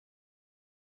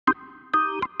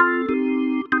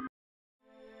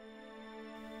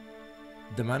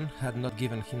The man had not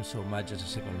given him so much as a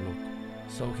second look,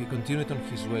 so he continued on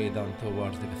his way down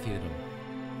towards the cathedral.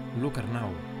 "Look,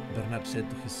 Arnau," Bernard said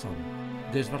to his son.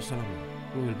 "There's Barcelona.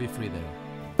 We will be free there."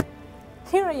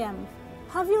 Here I am.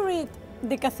 Have you read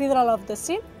The Cathedral of the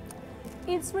Sea?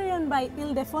 It's written by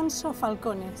Ildefonso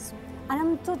Falcones, and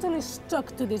I'm totally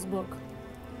stuck to this book.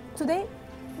 Today,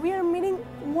 we are meeting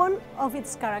one of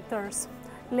its characters.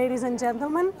 Ladies and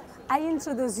gentlemen, I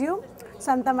introduce you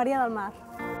Santa Maria del Mar.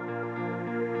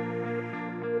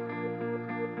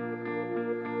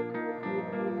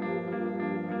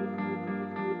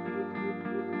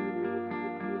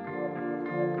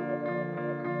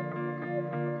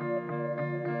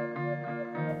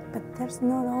 But there's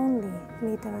not only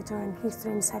literature and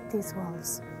history inside these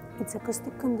walls. Its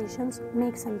acoustic conditions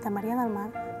make Santa Maria del Mar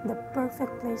the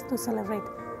perfect place to celebrate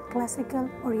classical,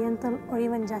 oriental, or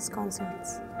even jazz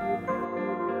concerts.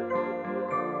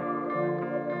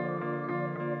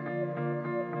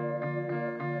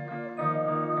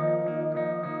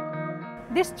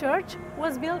 This church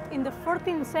was built in the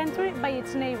 14th century by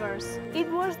its neighbors.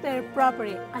 It was their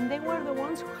property, and they were the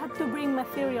ones who had to bring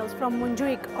materials from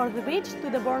Montjuic or the beach to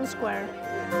the Born Square.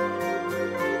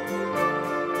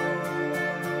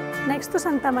 Next to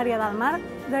Santa Maria del Mar,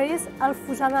 there is El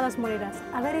Fossar de les Moreres,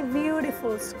 a very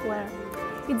beautiful square.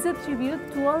 It's a tribute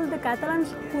to all the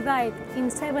Catalans who died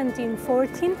in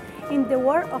 1714 in the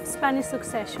War of Spanish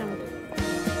Succession.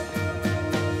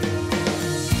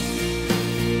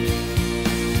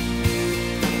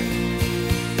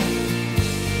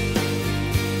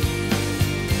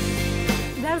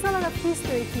 There's a lot of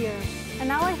history here, and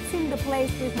now I've seen the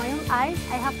place with my own eyes,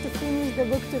 I have to finish the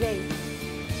book today.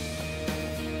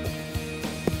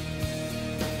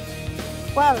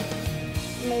 Well,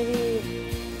 maybe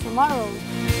tomorrow.